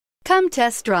Come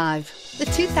test drive the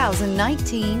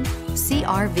 2019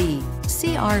 CR-V.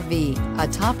 CR-V, a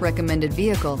top recommended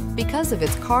vehicle because of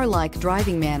its car-like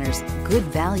driving manners, good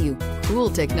value, cool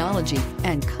technology,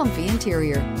 and comfy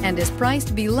interior, and is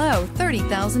priced below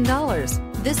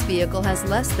 $30,000. This vehicle has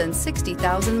less than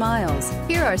 60,000 miles.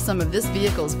 Here are some of this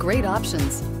vehicle's great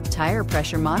options: tire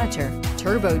pressure monitor,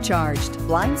 turbocharged,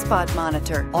 blind spot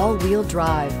monitor, all-wheel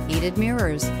drive, heated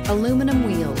mirrors, aluminum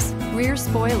wheels, rear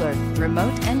spoiler,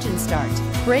 remote engine start,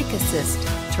 brake assist,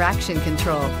 traction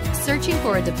control. Searching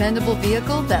for a dependable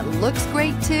vehicle that looks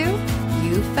great too?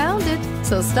 You found it,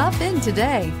 so stop in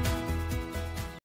today.